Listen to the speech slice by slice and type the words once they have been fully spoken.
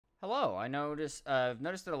Hello. I've noticed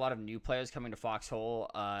that a lot of new players coming to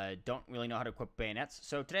Foxhole don't really know how to equip bayonets.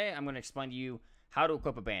 So today I'm going to explain to you how to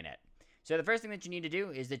equip a bayonet. So the first thing that you need to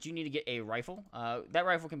do is that you need to get a rifle. That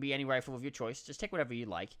rifle can be any rifle of your choice. Just take whatever you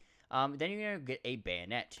like. Then you're going to get a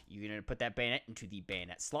bayonet. You're going to put that bayonet into the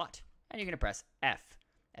bayonet slot, and you're going to press F.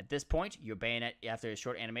 At this point, your bayonet, after a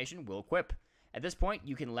short animation, will equip. At this point,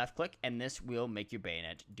 you can left click, and this will make your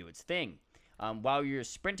bayonet do its thing. While you're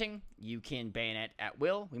sprinting, you can bayonet at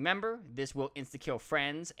will. Remember, this will insta-kill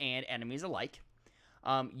friends and enemies alike.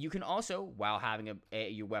 You can also, while having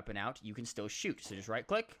your weapon out, you can still shoot. So just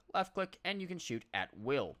right-click, left-click, and you can shoot at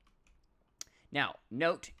will. Now,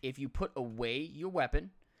 note, if you put away your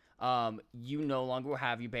weapon, you no longer will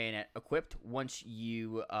have your bayonet equipped once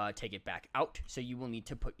you take it back out. So you will need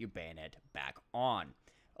to put your bayonet back on.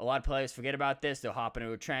 A lot of players forget about this. They'll hop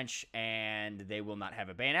into a trench and they will not have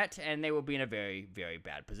a bayonet, and they will be in a very, very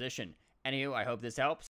bad position. Anywho, I hope this helps.